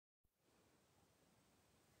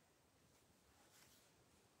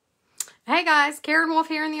Hey guys, Karen Wolf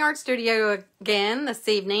here in the art studio again this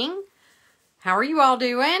evening. How are you all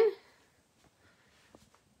doing?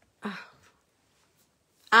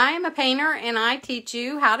 I am a painter and I teach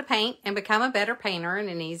you how to paint and become a better painter in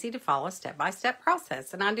an easy to follow step-by-step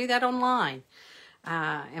process. And I do that online.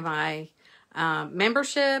 In my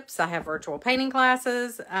memberships, I have virtual painting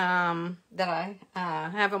classes that I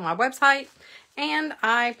have on my website. And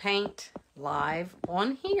I paint live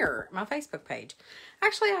on here, my Facebook page.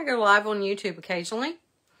 Actually, I go live on YouTube occasionally.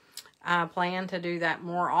 I plan to do that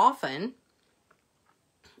more often.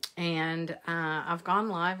 And I've gone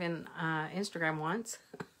live in Instagram once.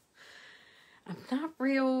 I'm not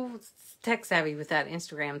real tech savvy with that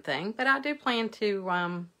Instagram thing, but I do plan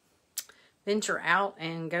to venture out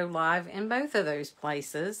and go live in both of those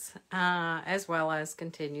places, as well as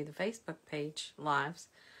continue the Facebook page lives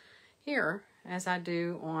here, as I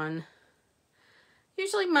do on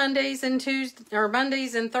usually Mondays and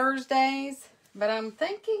Mondays and Thursdays. But I'm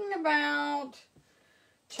thinking about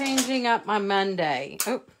changing up my Monday.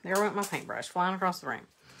 Oh, there went my paintbrush flying across the room.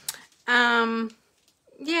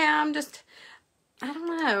 Yeah, I don't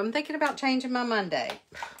know. I'm thinking about changing my Monday.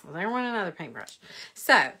 Well, there went another paintbrush.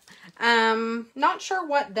 So, not sure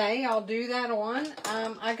what day I'll do that on.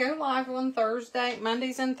 I go live on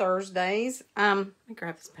Mondays and Thursdays. Let me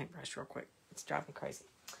grab this paintbrush real quick. It's driving me crazy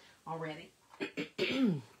already.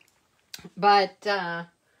 But, yeah,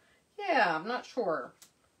 I'm not sure.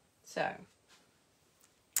 So,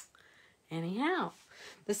 anyhow,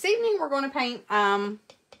 this evening we're going to paint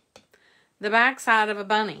the backside of a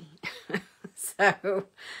bunny. So,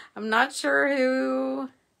 I'm not sure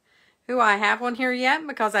who I have on here yet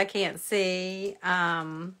because I can't see.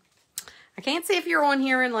 I can't see if you're on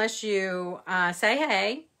here unless you say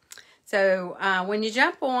hey. So, when you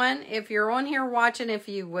jump on, if you're on here watching, if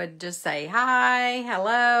you would just say hi,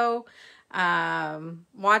 hello,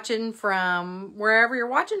 watching from wherever you're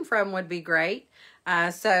watching from would be great.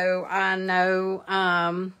 So I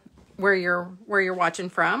know where you're watching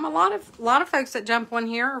from. A lot of folks that jump on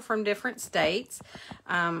here are from different states.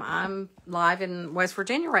 I'm live in West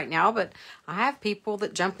Virginia right now, but I have people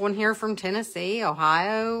that jump on here from Tennessee,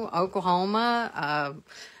 Ohio, Oklahoma,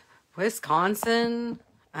 Wisconsin,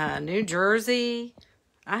 New Jersey.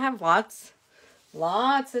 I have lots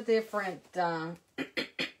of different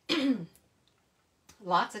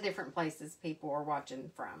lots of different places people are watching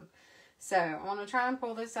from. So I'm going to try and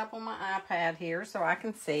pull this up on my iPad here so I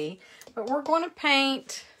can see. But we're going to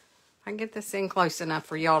paint. I can get this in close enough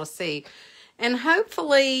for y'all to see. And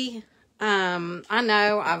hopefully, I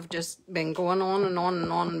know I've just been going on and on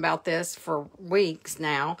and on about this for weeks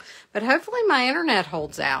now. But hopefully my internet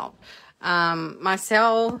holds out. My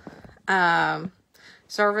cell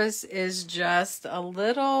service is just a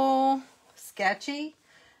little sketchy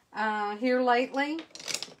here lately.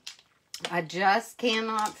 I just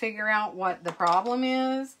cannot figure out what the problem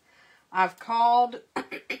is. I've called,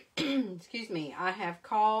 excuse me, I have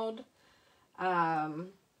called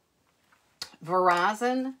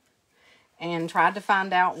Verizon and tried to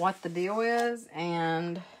find out what the deal is,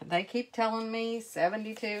 and they keep telling me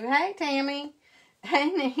 72. Hey, Tammy.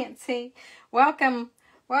 Hey, Nancy. Welcome,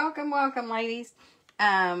 ladies.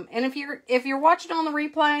 And if you're watching on the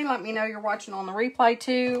replay, let me know you're watching on the replay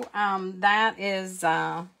too.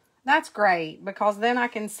 That's great, because then I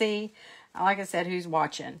can see, like I said, who's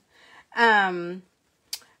watching. But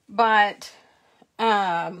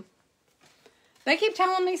they keep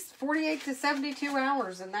telling me 48 to 72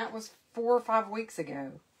 hours, and that was 4 or 5 weeks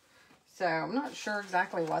ago. So I'm not sure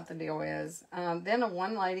exactly what the deal is. Then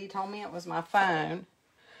one lady told me it was my phone.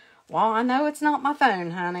 Well, I know it's not my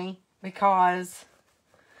phone, honey, because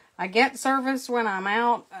I get service when I'm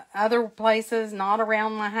out other places, not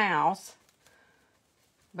around my house.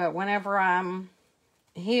 But whenever I'm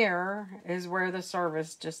here is where the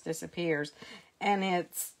service just disappears. And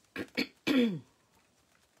it's,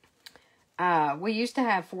 we used to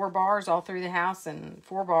have 4 bars all through the house, and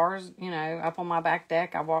 4 bars, you know, up on my back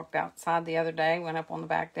deck. I walked outside the other day, went up on the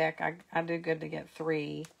back deck. I do good to get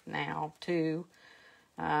 3 now, 2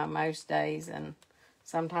 most days, and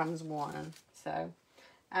sometimes 1. So,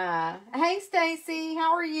 hey Stacy,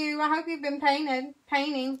 how are you? I hope you've been painted,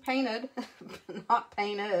 not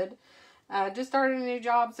painted. Just started a new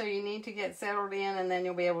job, so you need to get settled in, and then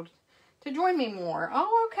you'll be able to join me more.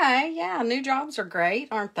 Oh, okay, yeah, new jobs are great,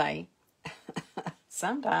 aren't they?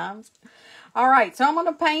 Sometimes. All right, so I'm going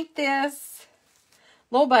to paint this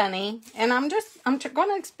little bunny, and I'm going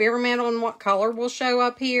to experiment on what color will show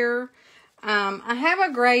up here. I have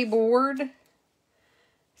a gray board.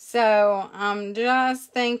 So, I'm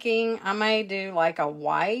just thinking I may do like a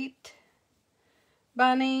white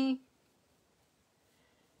bunny.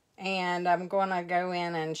 And I'm going to go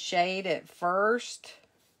in and shade it first.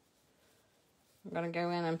 I'm going to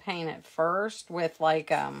go in and paint it first with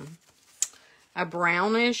like a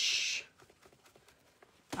brownish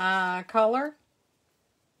color.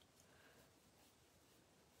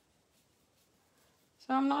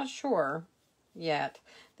 So I'm not sure yet.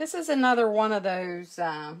 This is another one of those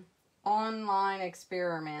online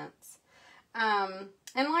experiments. And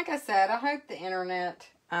like I said, I hope the internet,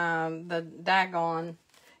 the daggone,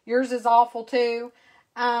 yours is awful too.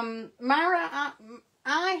 Myra,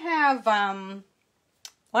 I have,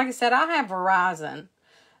 like I said, I have Verizon.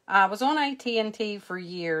 I was on AT&T for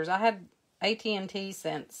years. I had AT&T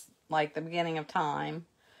since like the beginning of time.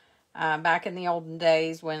 Back in the olden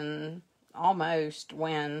days when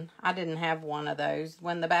I didn't have one of those.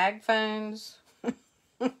 When the bag phones.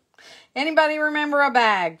 Anybody remember a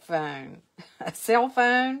bag phone? A cell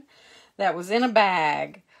phone that was in a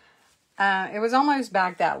bag. It was almost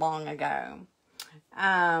back that long ago.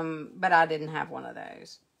 But I didn't have one of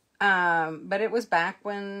those. But it was back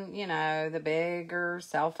when, you know, the bigger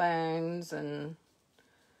cell phones and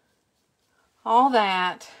all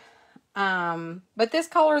that. But this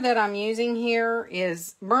color that I'm using here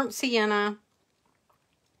is burnt sienna,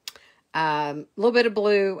 a little bit of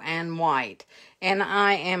blue and white. And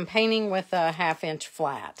I am painting with a 1/2 inch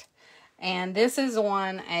flat. And this is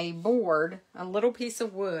on a board, a little piece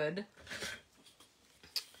of wood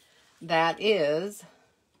that is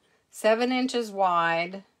 7 inches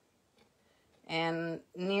wide and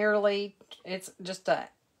nearly, it's just a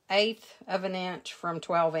 1/8 of an inch from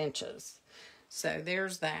 12 inches. So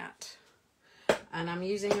there's that. And I'm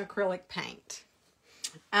using acrylic paint.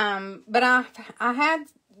 But I had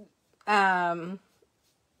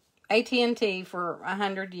AT&T for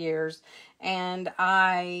 100 years, and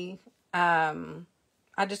I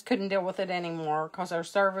just couldn't deal with it anymore because our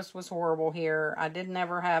service was horrible here. I did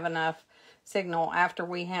never have enough signal after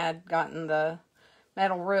we had gotten the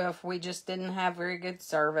metal roof. We just didn't have very good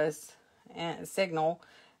service and signal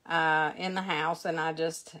in the house, and I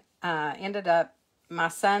just ended up, my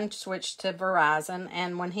son switched to Verizon,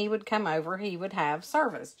 and when he would come over, he would have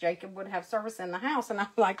service. Jacob would have service in the house, and I'm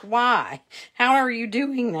like, why? How are you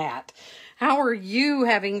doing that? How are you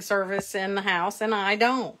having service in the house and I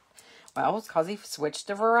don't? Well, it's because he switched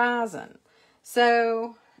to Verizon.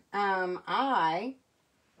 So, I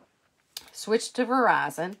switched to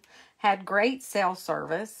Verizon, had great cell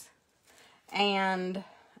service, and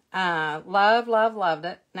loved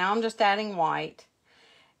it. Now I'm just adding white,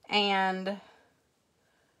 and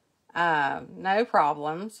no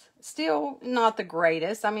problems. Still not the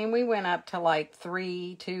greatest. I mean, we went up to like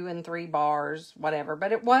 2 and 3 bars, whatever,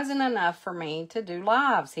 but it wasn't enough for me to do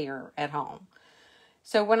lives here at home.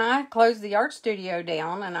 So when I closed the art studio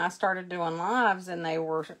down and I started doing lives and they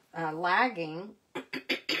were lagging,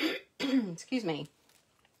 excuse me,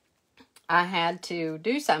 I had to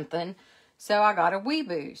do something. So I got a Wii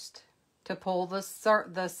Boost to pull the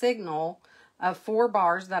signal of 4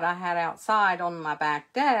 bars that I had outside on my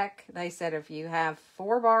back deck. They said if you have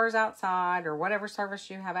 4 bars outside or whatever service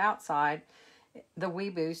you have outside, the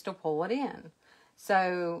Wii Boost will pull it in.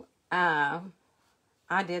 So I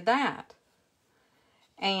did that.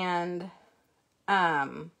 And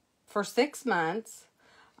for 6 months,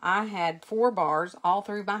 I had 4 bars all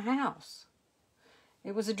through my house.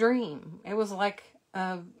 It was a dream. It was like,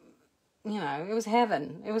 you know, it was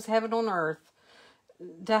heaven. It was heaven on earth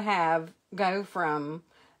to go from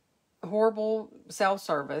horrible cell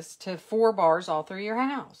service to 4 bars all through your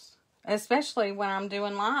house. Especially when I'm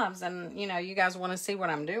doing lives and, you know, you guys want to see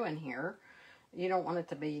what I'm doing here. You don't want it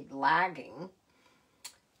to be lagging.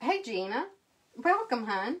 Hey, Gina. Welcome,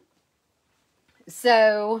 hon.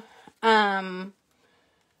 So, the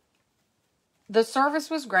service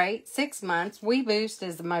was great. 6 months. Wii Boost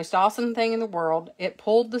is the most awesome thing in the world. It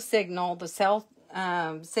pulled the signal, the cell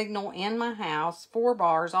signal in my house, 4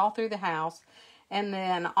 bars all through the house. And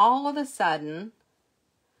then all of a sudden,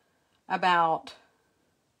 about,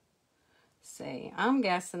 see, I'm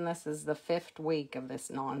guessing this is the 5th week of this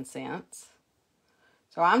nonsense.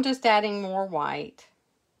 So I'm just adding more white.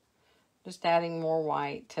 Just adding more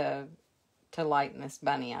white to lighten this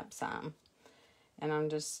bunny up some. And I'm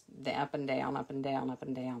just up and down, up and down, up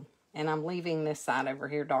and down. And I'm leaving this side over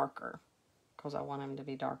here darker. Because I want him to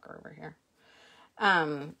be darker over here.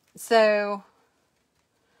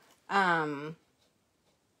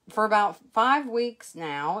 For about 5 weeks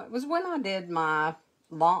now, it was when I did my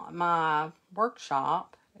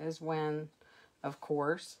workshop, is when, of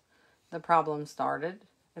course, the problem started.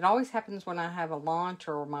 It always happens when I have a launch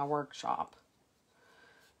or my workshop.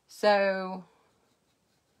 So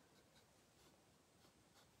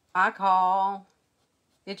I call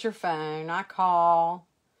It's your phone. I call.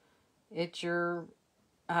 It's your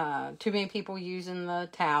too many people using the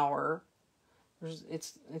tower.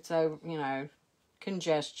 It's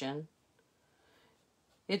congestion.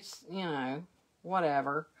 It's,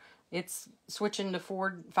 whatever. It's switching to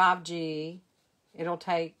 5G. It'll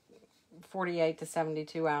take 48 to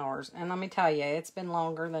 72 hours. And let me tell you, it's been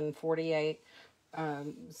longer than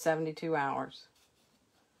 72 hours.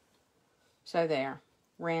 So there.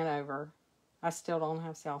 Ran over. I still don't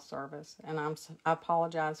have cell service. And I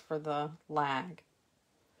apologize for the lag.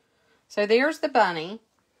 So there's the bunny.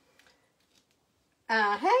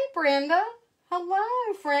 Hey, Brenda.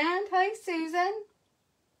 Hello, friend. Hey, Susan.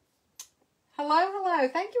 Hello.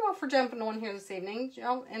 Thank you all for jumping on here this evening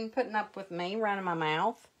and putting up with me running my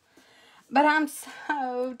mouth. But I'm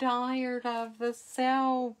so tired of the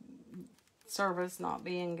cell service not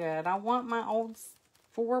being good. I want my old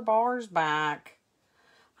 4 bars back.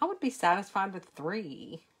 I would be satisfied with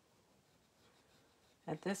 3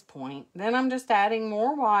 at this point. Then I'm just adding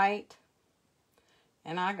more white.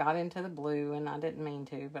 And I got into the blue, and I didn't mean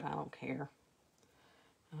to, but I don't care.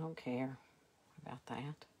 I don't care about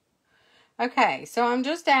that. Okay, so I'm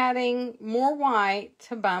just adding more white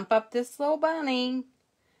to bump up this little bunny.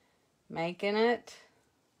 Making it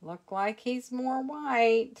look like he's more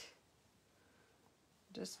white.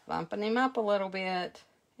 Just bumping him up a little bit.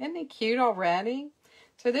 Isn't he cute already?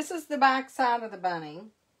 So this is the back side of the bunny.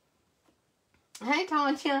 Hey,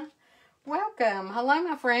 Tanya. Welcome. Hello,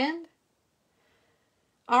 my friend.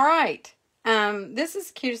 All right. This is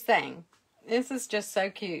the cutest thing. This is just so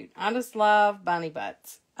cute. I just love bunny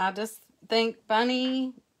butts. I just think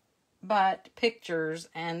bunny butt pictures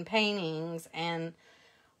and paintings, and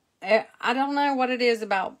I don't know what it is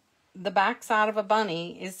about the backside of a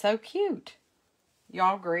bunny is so cute.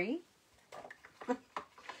 Y'all agree? Put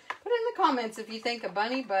in the comments if you think a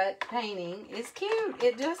bunny butt painting is cute.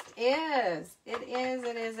 It just is. It is.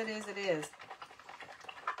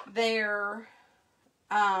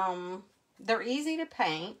 They're easy to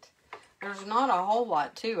paint. There's not a whole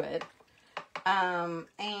lot to it.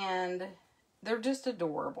 And they're just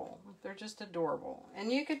adorable.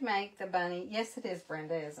 And you could make the bunny, yes it is,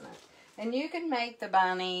 Brenda, isn't it? And you can make the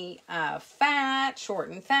bunny fat, short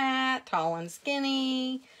and fat, tall and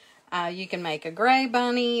skinny. You can make a gray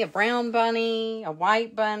bunny, a brown bunny, a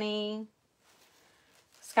white bunny.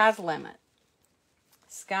 Sky's the limit.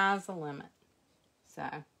 Sky's the limit. So,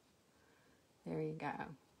 there you go.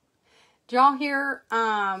 Did y'all hear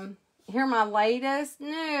my latest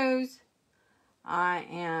news? I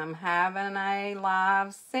am having a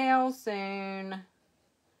live sale soon.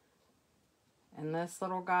 And this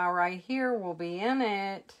little guy right here will be in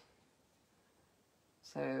it.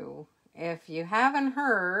 So, if you haven't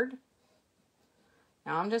heard,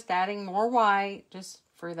 now I'm just adding more white, just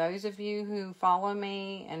for those of you who follow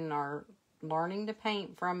me and are learning to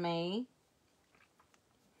paint from me.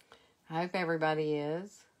 I hope everybody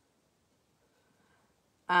is.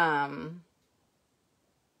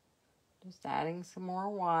 Just adding some more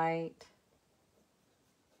white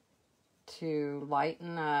to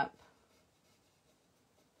lighten up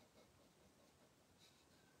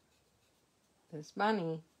this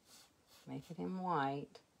bunny. Making him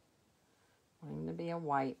white. Want him to be a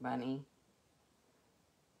white bunny.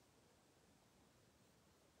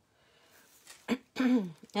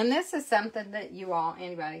 And this is something that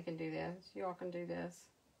anybody can do this. You all can do this.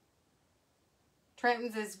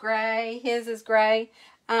 Trenton's is gray. His is gray.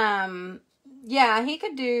 Yeah, he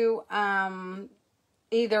could do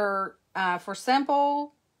either for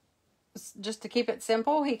simple, just to keep it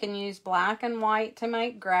simple, he can use black and white to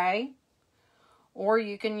make gray. Or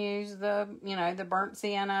you can use the burnt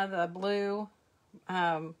sienna, the blue,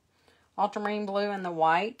 ultramarine blue and the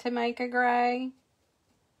white to make a gray.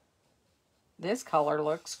 This color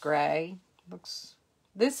looks gray.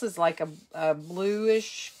 This is like a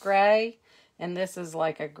bluish gray, and this is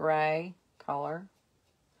like a gray color.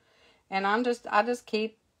 And I just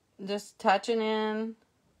keep touching in,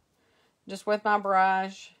 just with my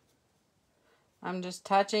brush. I'm just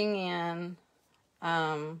touching in,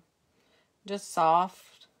 just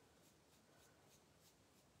soft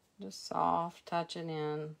touching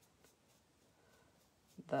in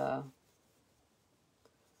the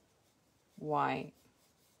white.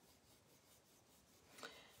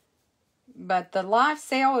 But the live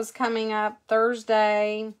sale is coming up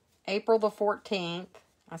Thursday, April the 14th.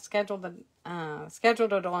 I scheduled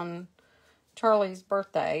it on Charlie's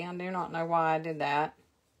birthday. I do not know why I did that,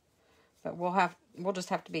 but we'll just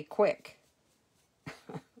have to be quick.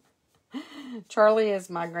 Charlie is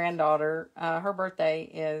my granddaughter. Her birthday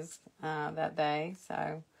is that day,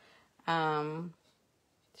 so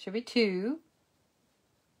she'll be 2.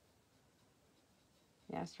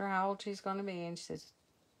 He asked her how old she's going to be, and she says,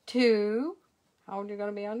 2. How old are you going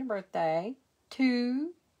to be on your birthday?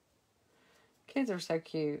 2. Kids are so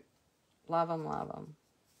cute. Love them, love them.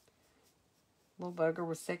 Little booger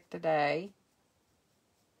was sick today.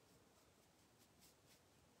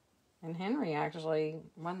 And Henry actually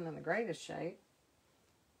wasn't in the greatest shape.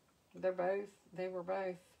 They were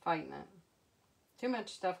both fighting it. Too much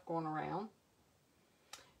stuff going around.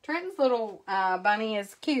 Trenton's little bunny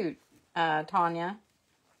is cute, Tanya.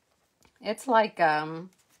 It's like,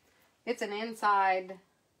 it's an inside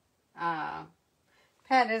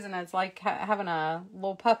pet, isn't it? It's like having a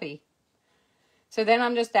little puppy. So then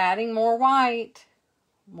I'm just adding more white.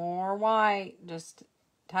 More white. Just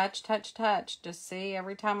touch, touch, touch. Just see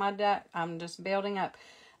every time I'm just building up.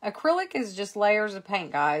 Acrylic is just layers of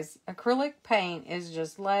paint, guys. Acrylic paint is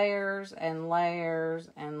just layers and layers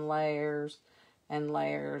and layers and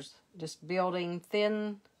layers. Just building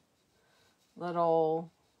thin little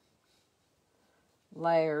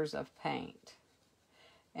layers of paint.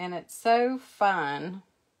 And it's so fun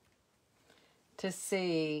to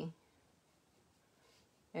see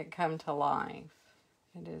it come to life.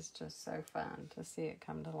 It is just so fun to see it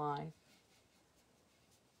come to life.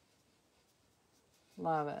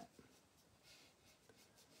 Love it.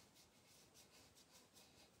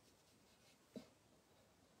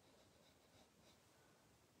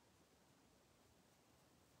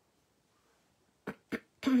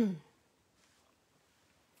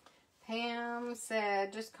 Pam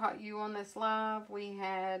said, just caught you on this live. We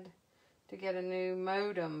had to get a new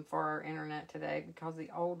modem for our internet today because the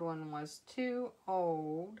old one was too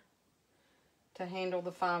old to handle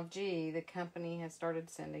the 5G the company has started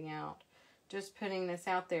sending out. Just putting this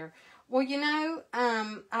out there. Well, you know,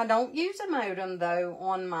 I don't use a modem, though,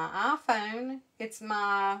 on my iPhone. It's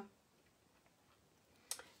my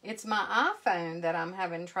iPhone that I'm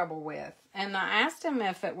having trouble with. And I asked him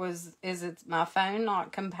if is my phone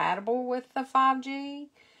not compatible with the 5G?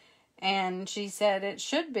 And she said it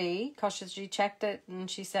should be, because she checked it, and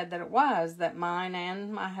she said that it was, that mine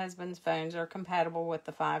and my husband's phones are compatible with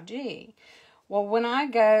the 5G. Well, when I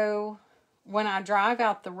drive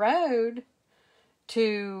out the road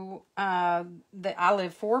to, I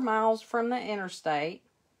live 4 miles from the interstate,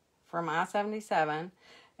 from I-77,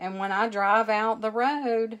 and when I drive out the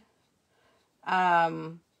road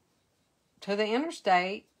to the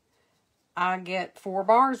interstate, I get 4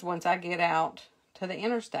 bars once I get out to the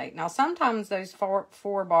interstate. Now, sometimes those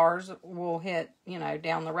four bars will hit, you know,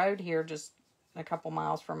 down the road here, just a couple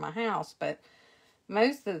miles from my house, but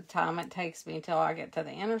most of the time it takes me till I get to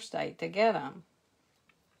the interstate to get them.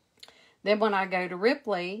 Then when I go to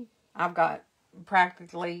Ripley, I've got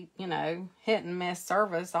practically, you know, hit and miss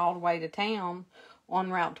service all the way to town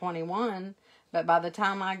on Route 21. But by the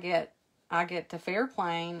time I get to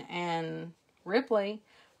Fairplain and Ripley,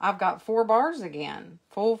 I've got 4 bars again.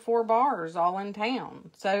 Full 4 bars all in town.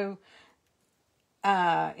 So,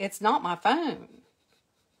 it's not my phone.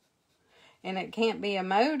 And it can't be a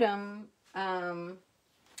modem, Pam,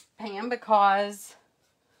 because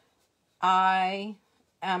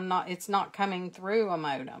it's not coming through a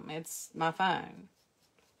modem. It's my phone.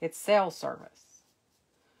 It's cell service.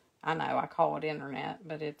 I know I call it internet,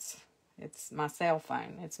 but it's my cell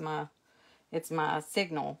phone. It's my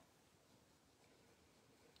signal.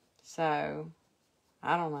 So,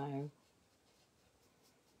 I don't know.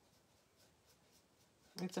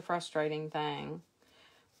 It's a frustrating thing.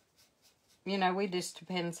 You know, we just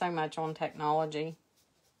depend so much on technology.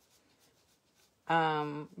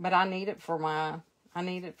 But I need it for my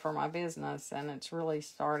business, and it's really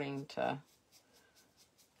starting to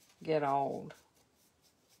get old.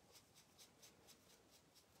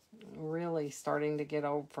 Really starting to get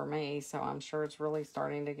old for me, so I'm sure it's really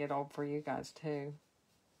starting to get old for you guys too.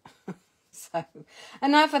 So,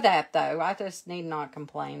 enough of that, though. I just need not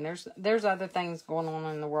complain. There's other things going on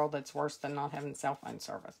in the world that's worse than not having cell phone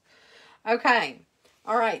service. Okay.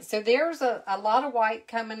 All right. So, there's a lot of white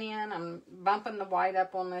coming in. I'm bumping the white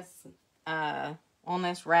up on this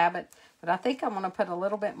rabbit. But I think I'm going to put a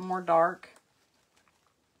little bit more dark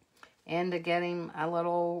in to get him a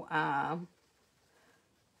little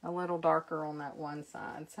darker on that one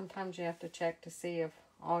side. Sometimes you have to check to see if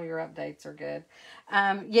all your updates are good.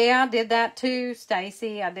 Yeah, I did that too,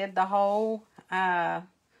 Stacy. I did the whole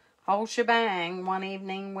shebang one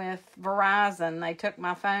evening with Verizon. They took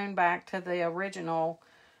my phone back to the original,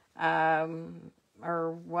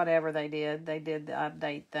 or whatever they did. They did the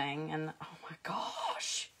update thing, and oh my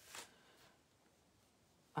gosh.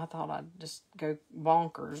 I thought I'd just go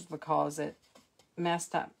bonkers because it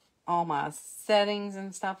messed up all my settings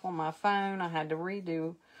and stuff on my phone. I had to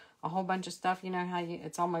redo a whole bunch of stuff. You know how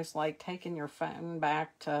it's almost like taking your phone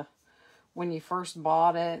back to when you first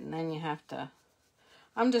bought it, and then you have to,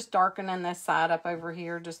 I'm just darkening this side up over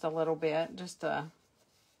here just a little bit, just to,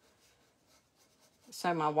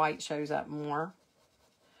 so my white shows up more.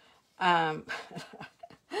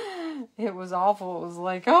 It was awful. It was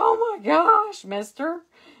like, oh my gosh, mister,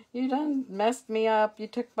 you done messed me up. You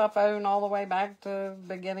took my phone all the way back to the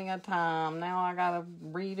beginning of time. Now I gotta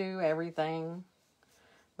redo everything.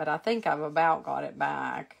 But I think I've about got it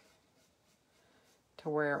back to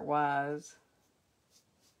where it was.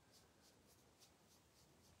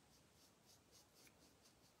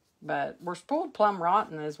 But we're spoiled plum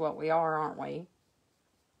rotten is what we are, aren't we?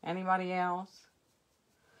 Anybody else?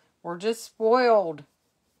 We're just spoiled.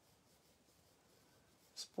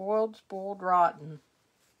 Spoiled rotten.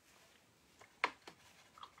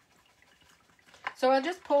 So I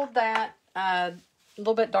just pulled that a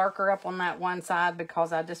little bit darker up on that one side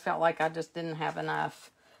because I just felt like I just didn't have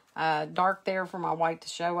enough dark there for my white to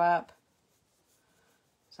show up.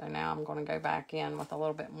 So now I'm going to go back in with a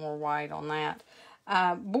little bit more white on that.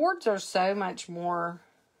 Boards are so much more,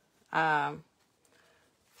 they're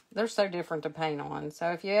so different to paint on.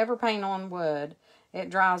 So if you ever paint on wood,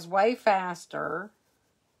 it dries way faster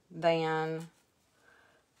than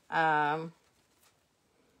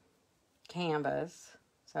canvas.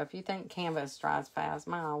 So if you think canvas dries fast,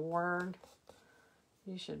 my word,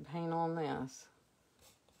 you should paint on this.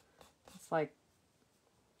 It's like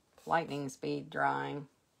lightning speed drying.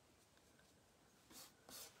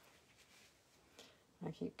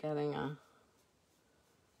 I keep getting a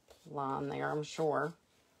line there, I'm sure.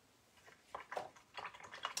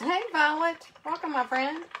 Hey, Violet. Welcome, my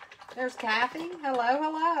friend. There's Kathy. Hello,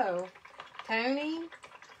 hello. Tony.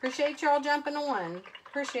 Appreciate y'all jumping on.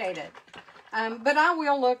 Appreciate it. But I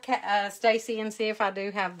will look at Stacy and see if I do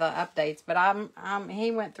have the updates. But he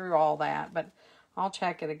went through all that, but I'll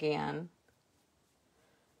check it again.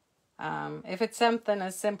 If it's something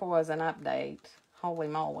as simple as an update, holy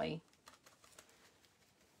moly.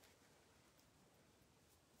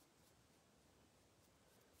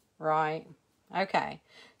 Right. Okay.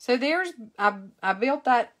 So there's, I built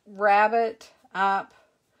that rabbit up,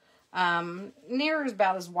 near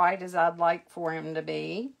about as white as I'd like for him to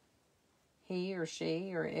be. He or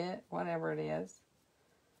she or it, whatever it is.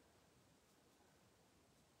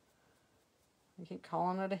 I keep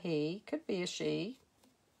calling it a he. Could be a she.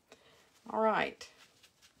 All right.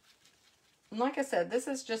 And like I said, this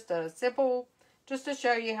is just a simple, just to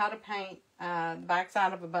show you how to paint the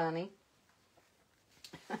backside of a bunny.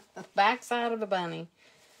 The backside of a bunny.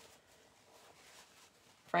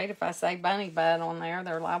 Afraid if I say bunny butt on there,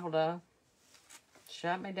 they're liable to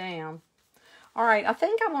shut me down. All right, I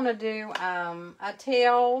think I want to do a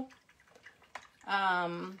tail, I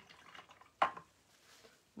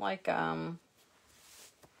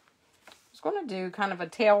was going to do kind of a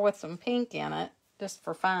tail with some pink in it, just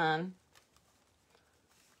for fun.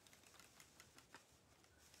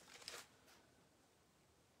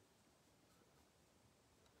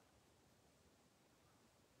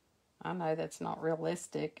 I know that's not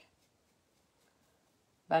realistic.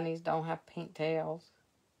 Bunnies don't have pink tails,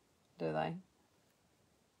 do they?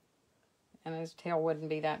 And his tail wouldn't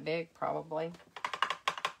be that big, probably.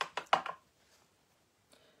 I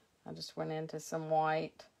just went into some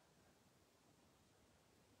white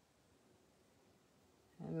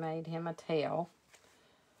and made him a tail.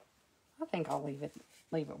 I think I'll leave it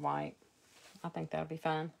white. I think that'll be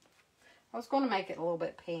fun. I was going to make it a little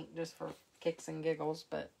bit pink just for kicks and giggles,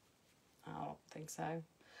 but I don't think so.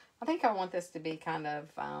 I think I want this to be kind of,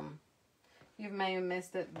 you may have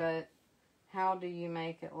missed it, but how do you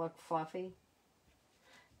make it look fluffy?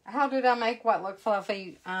 How did I make what look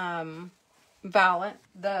fluffy, Violet?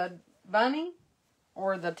 The bunny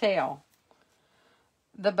or the tail?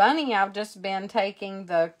 The bunny, I've just been taking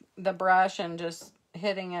the brush and just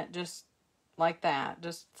hitting it just like that.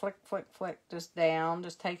 Just flick, flick, flick, just down.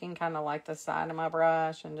 Just taking kind of like the side of my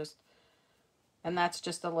brush and just... And that's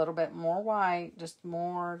just a little bit more white, just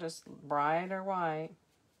brighter white.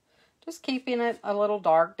 Just keeping it a little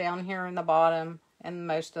dark down here in the bottom, and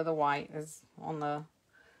most of the white is on the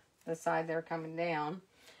side there coming down.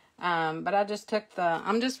 But I just took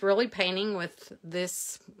I'm just really painting with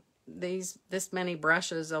this many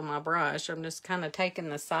brushes on my brush. I'm just kind of taking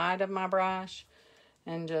the side of my brush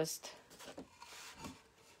and just,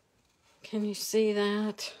 can you see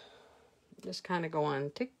that? Just kind of going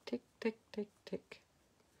tick, tick, tick, tick, tick.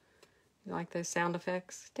 You like those sound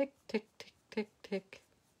effects? Tick, tick, tick, tick, tick.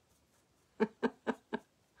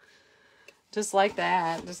 Just like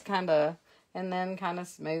that. Just kind of, and then kind of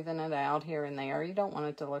smoothing it out here and there. You don't want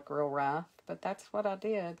it to look real rough, but that's what I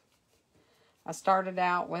did. I started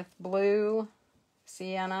out with blue,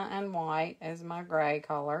 sienna, and white as my gray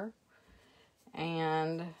color.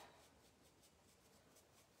 And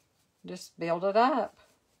just build it up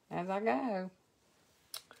as I go.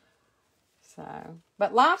 So,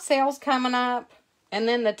 but live sale's coming up. And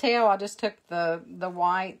then the tail, I just took the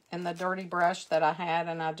white and the dirty brush that I had,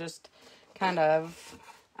 and I just kind of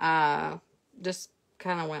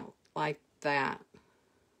went like that.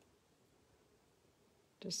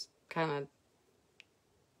 Just kind of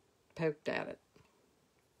poked at it.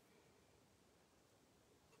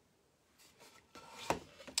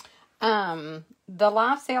 The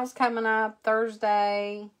live sale's coming up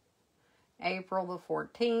Thursday, April the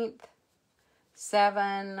 14th,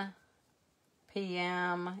 7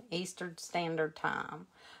 p.m. Eastern Standard Time.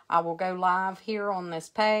 I will go live here on this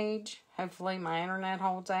page. Hopefully my internet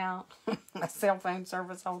holds out. My cell phone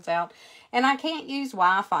service holds out. And I can't use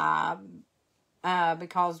Wi-Fi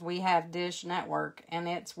because we have Dish Network, and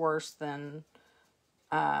it's worse than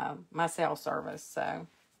my cell service. So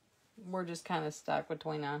we're just kind of stuck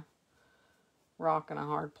between a rock and a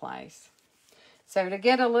hard place. So to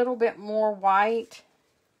get a little bit more white,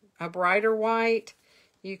 a brighter white,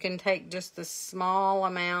 you can take just a small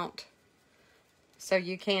amount so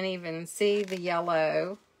you can't even see the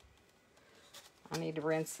yellow. I need to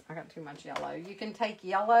rinse. I got too much yellow. You can take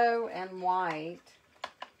yellow and white.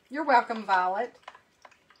 You're welcome, Violet.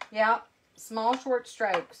 Yep. Small short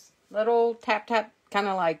strokes. Little tap tap, kind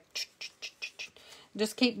of like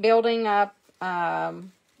just keep building up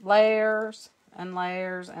layers and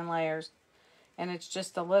layers and layers. And it's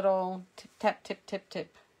just a little tip, tap, tip, tip,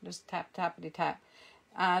 tip. Just tap, tappity, tap.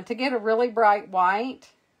 To get a really bright white,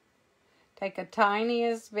 take a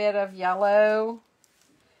tiniest bit of yellow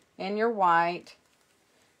in your white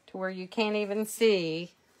to where you can't even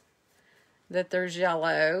see that there's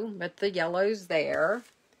yellow, but the yellow's there.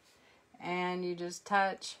 And you just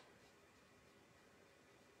touch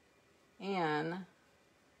in.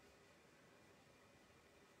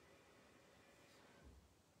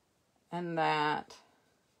 And that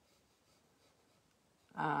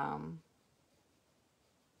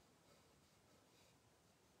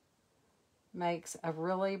makes a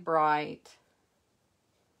really bright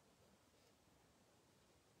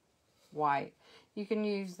white. You can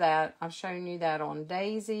use that. I've shown you that on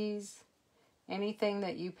daisies. Anything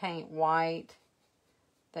that you paint white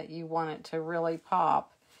that you want it to really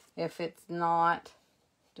pop. If it's not,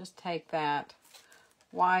 just take that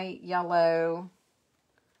white, yellow,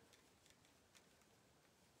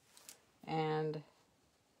 and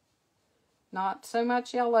not so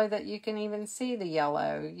much yellow that you can even see the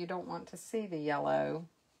yellow. You don't want to see the yellow.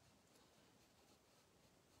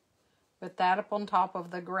 But that up on top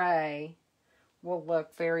of the gray will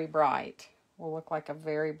look very bright. Will look like a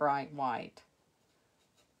very bright white.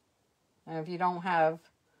 And if you don't have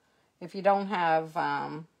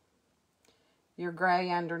your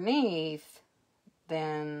gray underneath,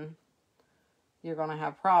 then you're going to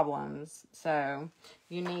have problems. So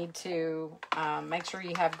you need to make sure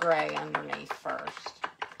you have gray underneath first.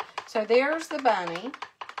 So there's the bunny.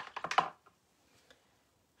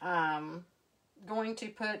 Going to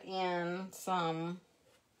put in some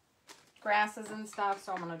grasses and stuff,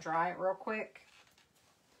 so I'm going to dry it real quick.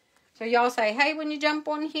 So y'all say, hey, when you jump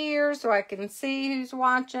on here so I can see who's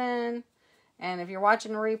watching. And if you're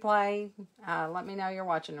watching the replay, let me know you're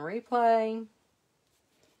watching the replay.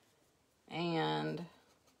 And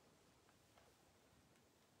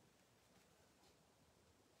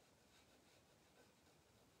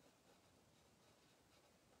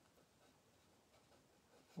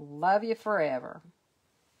love you forever.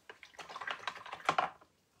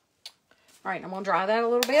 All right, I'm going to dry that a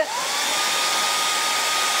little bit.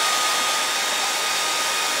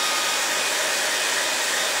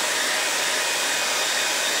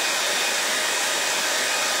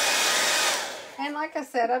 And like I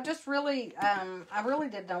said, I just really, I really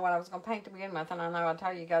didn't know what I was going to paint to begin with. And I know I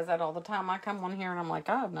tell you guys that all the time. I come on here and I'm like,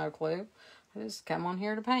 I have no clue. I just come on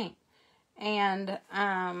here to paint. And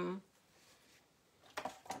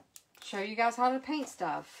show you guys how to paint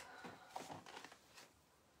stuff.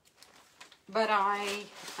 But I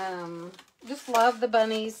just love the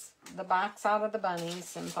bunnies, the backside of the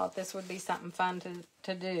bunnies, and thought this would be something fun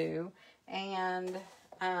to do. And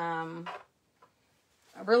I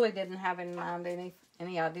really didn't have in mind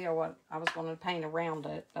any idea what I was going to paint around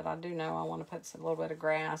it. But I do know I want to put a little bit of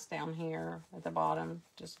grass down here at the bottom.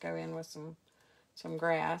 Just go in with some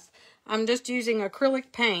grass. I'm just using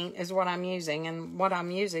acrylic paint is what I'm using. And what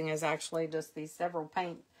I'm using is actually just these several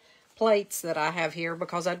paint plates that I have here,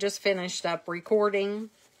 because I just finished up recording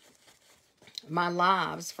my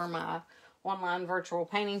lives for my online virtual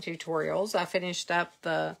painting tutorials. I finished up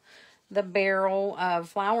the barrel of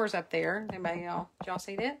flowers up there. Anybody, did y'all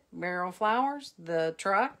see that? Barrel flowers. The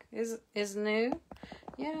truck is new.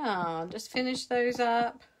 Yeah, just finished those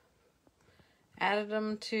up. Added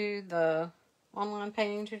them to the online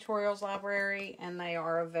painting tutorials library, and they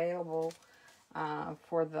are available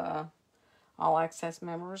for the all access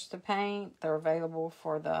members to paint. They're available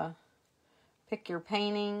for the Pick Your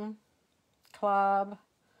Painting Club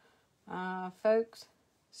folks.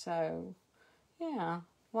 So yeah,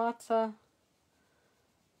 lots of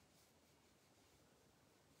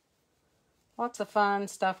fun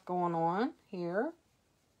stuff going on here.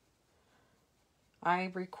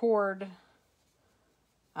 I record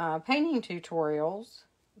painting tutorials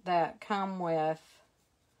that come with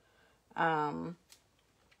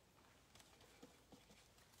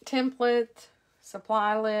template,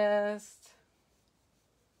 supply list,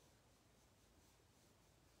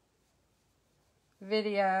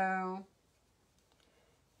 video,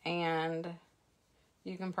 and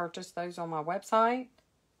you can purchase those on my website.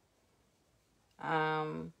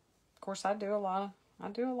 Of course, I do a lot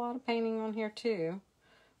of painting on here too.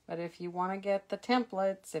 But if you want to get the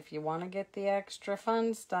templates, if you want to get the extra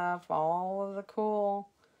fun stuff, all of the cool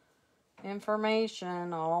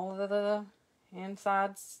information, all of the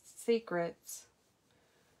inside secrets,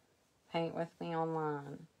 paint with me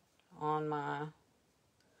online on my,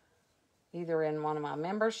 either in one of my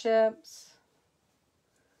memberships,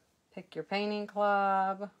 Pick Your Painting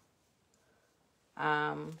Club,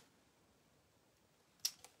 all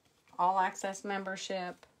access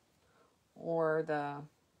membership, or the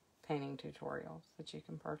painting tutorials that you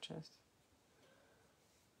can purchase.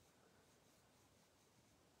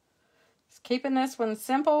 Just keeping this one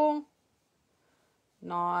simple,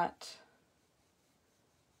 not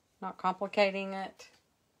complicating it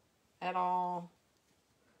at all.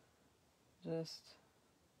 Just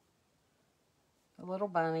a little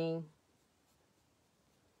bunny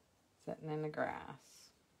sitting in the grass.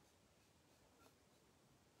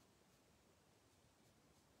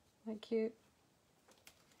 Isn't that cute?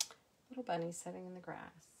 Little bunny sitting in the grass.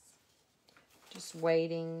 Just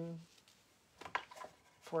waiting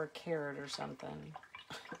for a carrot or something.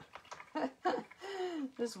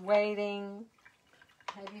 Just waiting.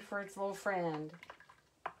 Maybe for its little friend.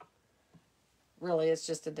 Really, it's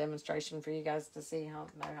just a demonstration for you guys to see how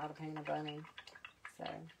to paint a bunny. So,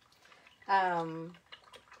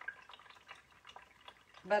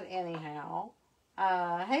 but anyhow,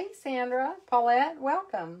 hey Sandra, Paulette,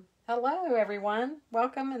 welcome. Hello everyone,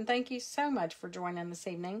 welcome, and thank you so much for joining this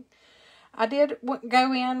evening. I did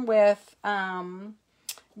go in with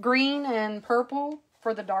green and purple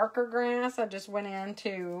for the darker grass. I just went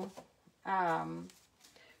into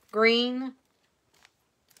green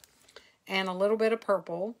and a little bit of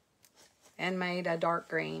purple and made a dark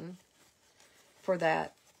green for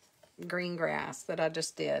that green grass that I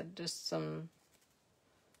just did. Just some,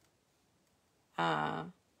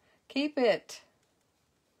 keep it,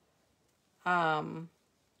 a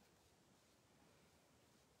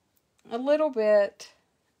little bit,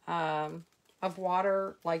 of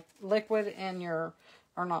water, like liquid in your,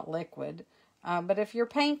 or not liquid, but if your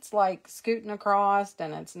paint's like scooting across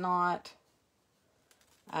and it's not,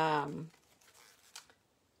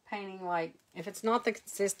 painting like, if it's not the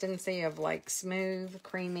consistency of like smooth,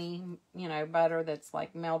 creamy, you know, butter that's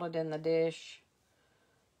like melted in the dish,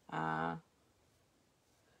 you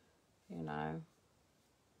know,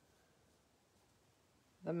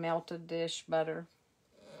 the melted dish butter.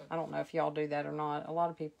 I don't know if y'all do that or not. A lot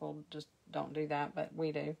of people just don't do that, but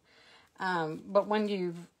we do. But when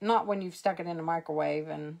you've stuck it in the microwave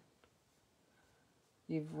and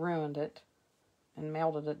you've ruined it and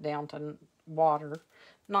melted it down to water,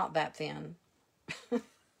 not that thin.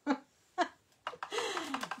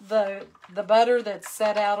 The butter that's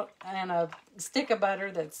set out, and a stick of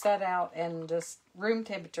butter that's set out in just room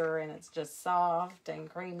temperature, and it's just soft and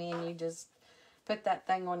creamy, and you just put that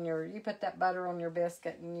thing on you put that butter on your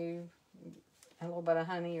biscuit, and a little bit of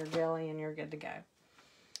honey or jelly, and you're good to go.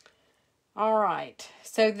 All right,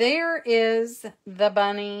 so there is the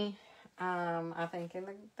bunny, I think in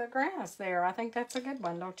the grass there. I think that's a good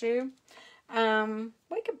one, don't you?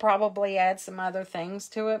 We could probably add some other things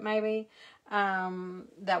to it, maybe,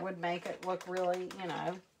 that would make it look really, you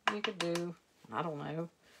know, you could do, I don't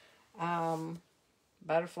know,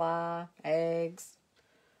 butterfly, eggs,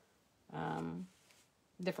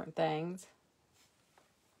 different things,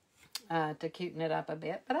 to cuten it up a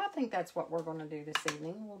bit. But I think that's what we're going to do this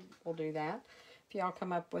evening. We'll do that. If y'all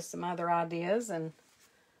come up with some other ideas, and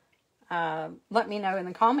let me know in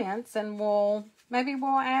the comments, and maybe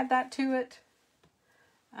we'll add that to it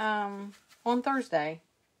on Thursday.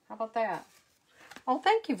 How about that? Oh,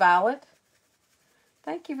 thank you, Violet.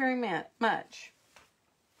 Thank you very much.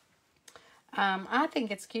 I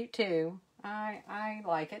think it's cute too. I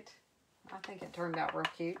like it. I think it turned out real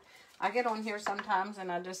cute. I get on here sometimes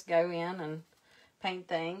and I just go in and paint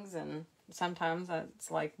things, and sometimes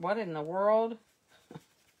it's like, what in the world?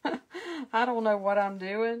 I don't know what I'm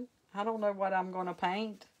doing. I don't know what I'm going to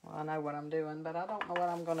paint. Well, I know what I'm doing, but I don't know what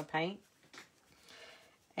I'm going to paint.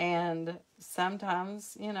 And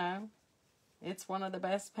sometimes, you know, it's one of the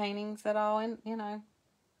best paintings that I'll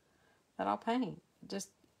paint. Just,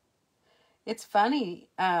 it's funny.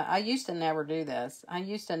 I used to never do this. I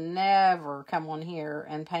used to never come on here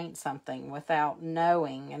and paint something without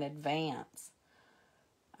knowing in advance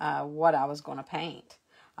what I was going to paint.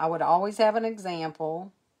 I would always have an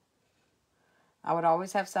example. I would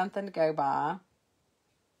always have something to go by.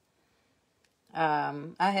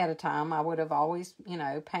 Ahead of time, I would have always, you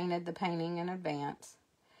know, painted the painting in advance.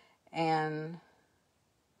 And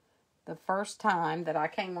the first time that I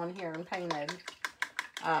came on here and painted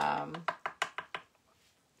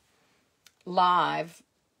live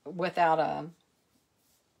without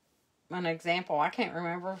an example, I can't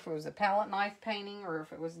remember if it was a palette knife painting or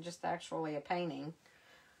if it was just actually a painting.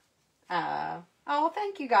 Oh,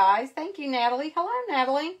 thank you guys. Thank you, Natalie. Hello,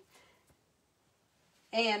 Natalie.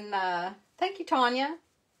 And thank you, Tanya.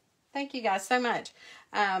 Thank you guys so much.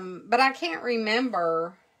 But I can't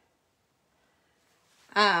remember.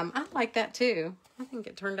 I like that too. I think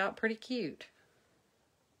it turned out pretty cute.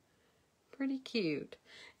 Pretty cute.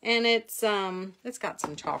 And it's got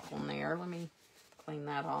some chalk on there. Let me clean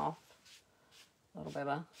that off. A little bit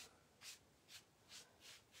of,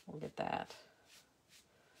 we'll get that.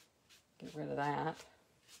 Get rid of that.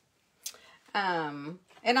 And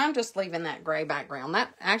I'm just leaving that gray background.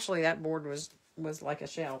 That board was like a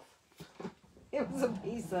shelf. It was a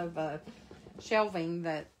piece of shelving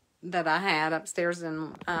that I had upstairs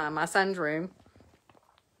in my son's room.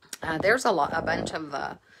 There's a bunch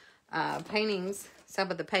of paintings,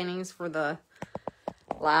 some of the paintings for the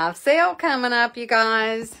live sale coming up, you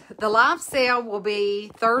guys. The live sale will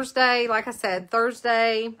be Thursday, like I said,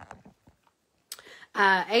 Thursday,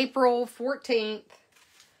 April 14th,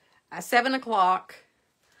 7 o'clock,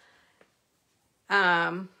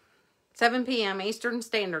 7 p.m. Eastern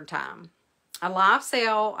Standard Time. A live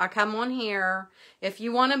sale. I come on here. If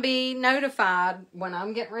you want to be notified when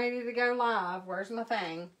I'm getting ready to go live, where's my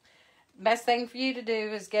thing? Best thing for you to do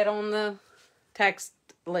is get on the text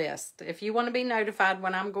list. If you want to be notified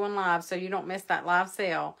when I'm going live so you don't miss that live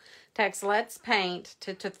sale, text Let's Paint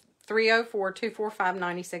to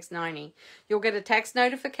 304-245-9690. You'll get a text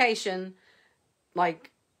notification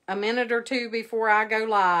like a minute or two before I go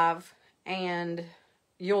live, and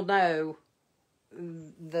you'll know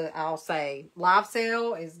I'll say live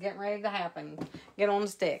sale is getting ready to happen. Get on the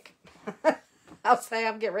stick. I'll say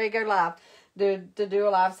I'm getting ready to go live to do a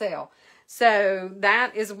live sale. So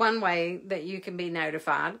that is one way that you can be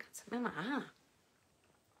notified. In my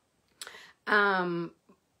eye.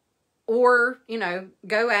 Or, you know,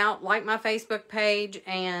 go out, like my Facebook page,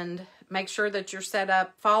 and make sure that you're set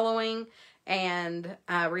up following and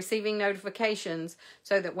receiving notifications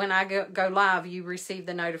so that when I go live, you receive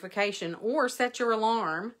the notification. Or set your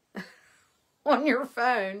alarm on your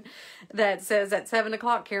phone that says at 7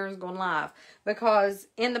 o'clock, Karen's going live. Because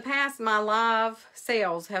in the past, my live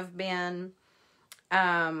sales have been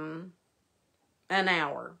an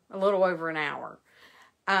hour, a little over an hour.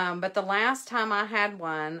 But the last time I had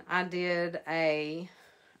one, I did I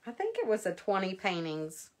think it was a 20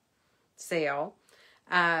 paintings sale.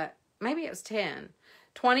 Maybe it was 10.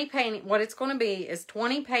 20 painting. What it's going to be is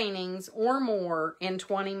 20 paintings or more in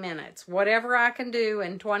 20 minutes. Whatever I can do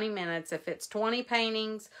in 20 minutes. If it's 20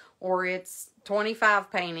 paintings or it's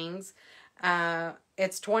 25 paintings,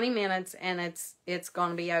 it's 20 minutes and it's going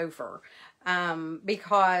to be over.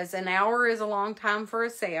 Because an hour is a long time for a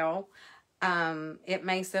sale. It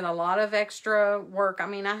makes it a lot of extra work. I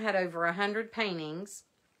mean, I had over 100 paintings.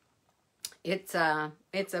 It's a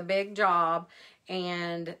big job,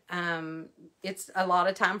 and it's a lot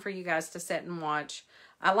of time for you guys to sit and watch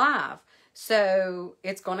a live. So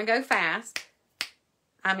it's going to go fast.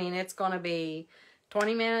 I mean, it's going to be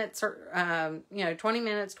 20 minutes or 20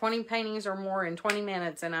 minutes, 20 paintings or more in 20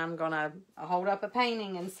 minutes, and I'm going to hold up a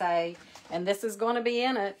painting and say, and this is going to be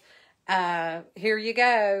in it. Here you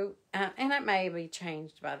go. And it may be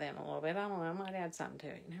changed by then a little bit. I don't know. I might add something to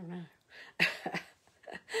it. You never know.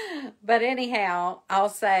 But anyhow, I'll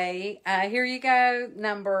say, here you go,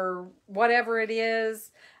 number whatever it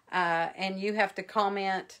is. And you have to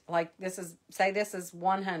comment, like this is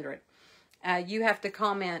 100. You have to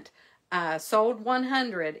comment sold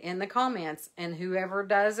 100 in the comments, and whoever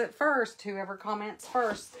does it first, whoever comments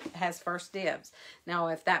first, has first dibs. Now,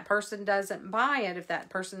 if that person doesn't buy it, if that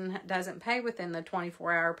person doesn't pay within the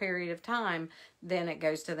 24-hour period of time, then it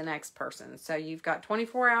goes to the next person. So you've got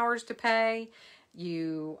 24 hours to pay.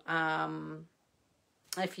 I'll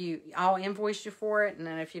invoice you for it, and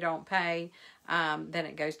then if you don't pay, then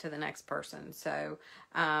it goes to the next person. So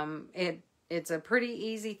it's a pretty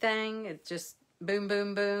easy thing. It's just boom,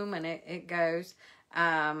 boom, boom, and it goes.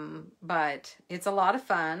 But it's a lot of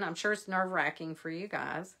fun. I'm sure it's nerve-wracking for you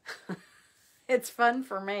guys. It's fun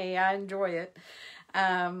for me. I enjoy it.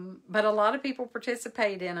 But a lot of people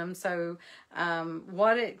participate in them. So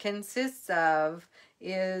what it consists of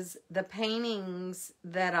is the paintings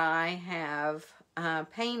that I have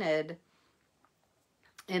painted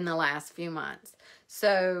in the last few months.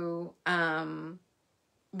 So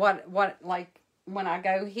like when I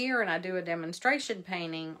go here and I do a demonstration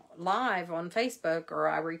painting live on Facebook, or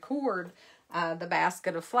I record the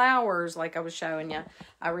basket of flowers like I was showing you.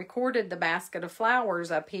 I recorded the basket of flowers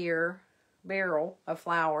up here, barrel of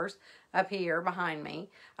flowers up here behind me.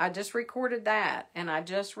 I just recorded that, and I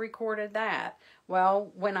just recorded that.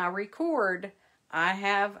 Well, when I record, I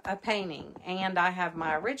have a painting and I have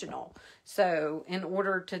my original. So in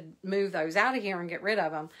order to move those out of here and get rid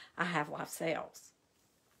of them, I have live sales.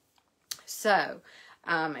 So,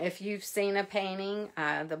 if you've seen a painting,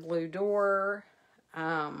 the blue door,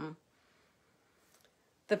 the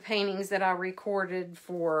paintings that I recorded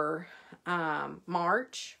for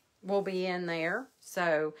March will be in there.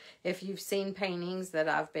 So, if you've seen paintings that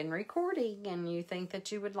I've been recording and you think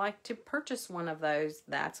that you would like to purchase one of those,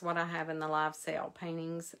 that's what I have in the live sale.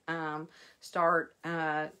 Paintings start,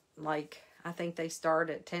 like, I think they start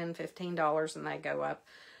at $10, $15, and they go up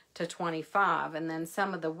to $25, and then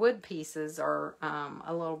some of the wood pieces are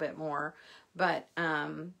a little bit more, but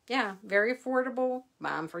yeah, very affordable.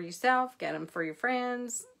 Buy them for yourself, get them for your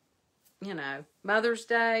friends. You know, Mother's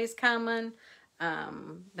Day is coming.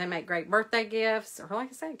 They make great birthday gifts, or like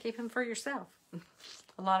I said, keep them for yourself.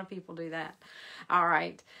 A lot of people do that. All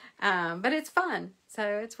right, but it's fun,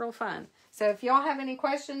 so it's real fun. So if y'all have any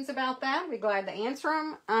questions about that, I'd be glad to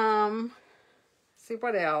answer them. See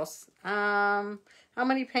what else. How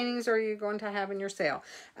many paintings are you going to have in your sale?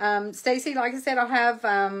 Stacy, like I said, I'll have,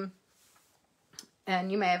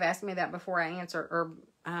 and you may have asked me that before I answered, or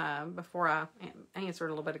before I answered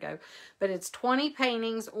a little bit ago, but it's 20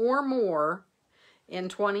 paintings or more in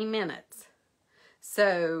 20 minutes.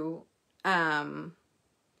 So,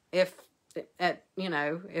 if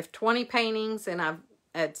 20 paintings and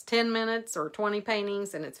it's 10 minutes, or 20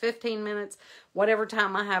 paintings and it's 15 minutes, whatever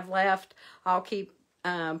time I have left, I'll keep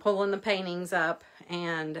pulling the paintings up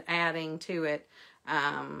and adding to it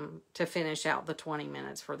to finish out the 20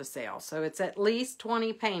 minutes for the sale. So it's at least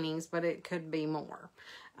 20 paintings, but it could be more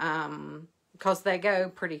because they go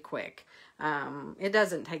pretty quick. It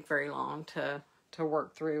doesn't take very long to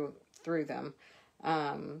work through them.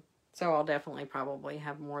 So I'll definitely probably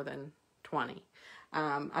have more than 20.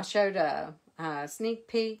 I showed a sneak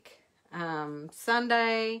peek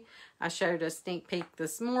Sunday. I showed a sneak peek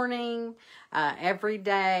this morning. Every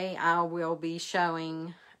day I will be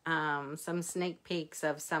showing some sneak peeks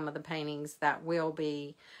of some of the paintings that will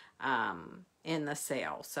be in the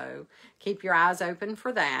sale. So keep your eyes open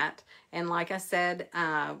for that. And like I said,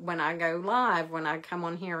 when I go live, when I come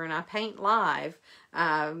on here and I paint live,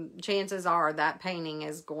 chances are that painting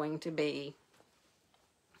is going to be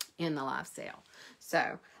in the live sale.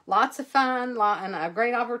 So lots of fun, and a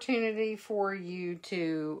great opportunity for you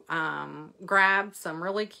to grab some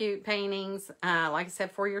really cute paintings, like I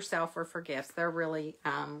said, for yourself or for gifts. They're really,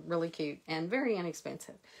 really cute and very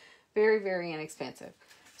inexpensive. Very, very inexpensive.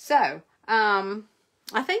 So, I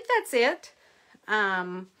think that's it.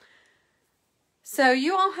 So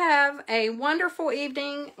you all have a wonderful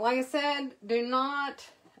evening. Like I said, do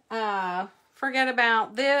not forget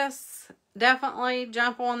about this. Definitely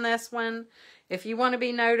jump on this one. If you want to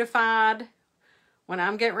be notified when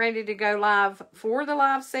I'm getting ready to go live for the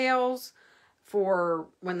live sales, for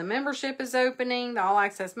when the membership is opening, the All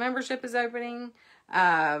Access membership is opening,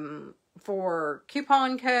 for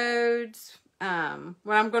coupon codes, when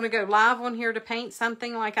I'm going to go live on here to paint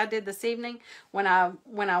something like I did this evening. When I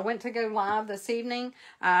went to go live this evening,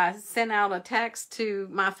 I sent out a text to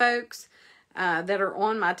my folks that are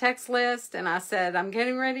on my text list, and I said, I'm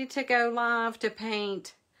getting ready to go live to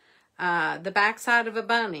paint the backside of a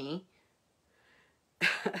bunny.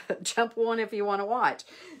 Jump on if you want to watch.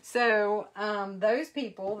 So those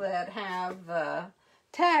people that have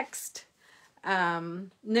text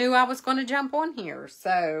knew I was going to jump on here.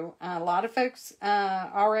 So a lot of folks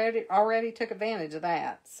already took advantage of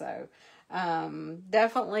that. So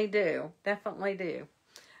definitely do.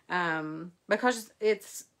 Because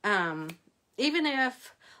it's even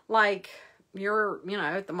if like you're,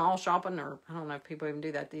 at the mall shopping, or I don't know if people even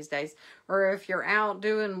do that these days, or if you're out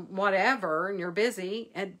doing whatever and you're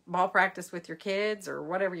busy at ball practice with your kids or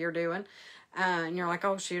whatever you're doing, and you're like,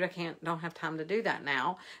 oh shoot, don't have time to do that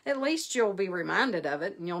now. At least you'll be reminded of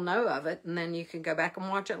it and you'll know of it, and then you can go back and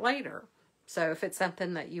watch it later. So if it's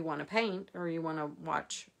something that you want to paint or you want to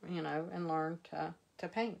watch, and learn to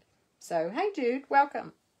paint. So, hey Jude,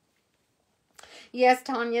 welcome. Yes,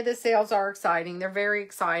 Tanya, the sales are exciting. They're very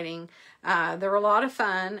exciting. They're a lot of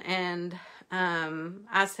fun, and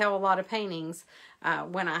I sell a lot of paintings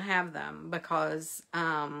when I have them, because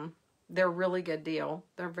they're a really good deal.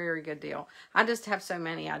 They're a very good deal. I just have so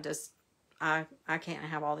many. I can't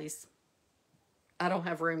have all these. I don't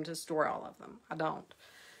have room to store all of them. I don't.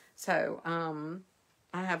 So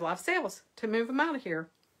I have live sales to move them out of here.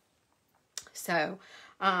 So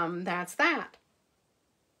that's that.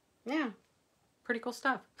 Yeah. Pretty cool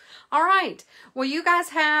stuff. All right. Well, you guys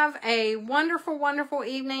have a wonderful, wonderful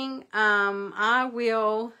evening. I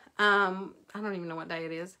will, I don't even know what day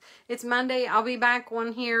it is. It's Monday. I'll be back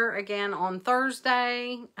on here again on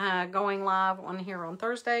Thursday, going live on here on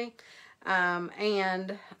Thursday.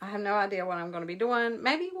 And I have no idea what I'm going to be doing.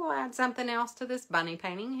 Maybe we'll add something else to this bunny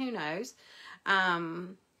painting. Who knows?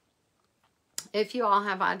 If you all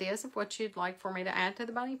have ideas of what you'd like for me to add to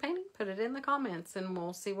the bunny painting, put it in the comments and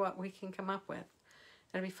we'll see what we can come up with.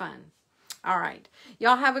 It'll be fun. All right.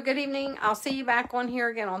 Y'all have a good evening. I'll see you back on here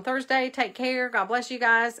again on Thursday. Take care. God bless you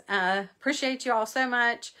guys. Appreciate you all so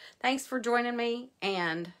much. Thanks for joining me,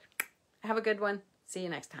 and have a good one. See you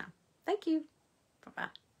next time. Thank you.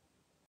 Bye-bye.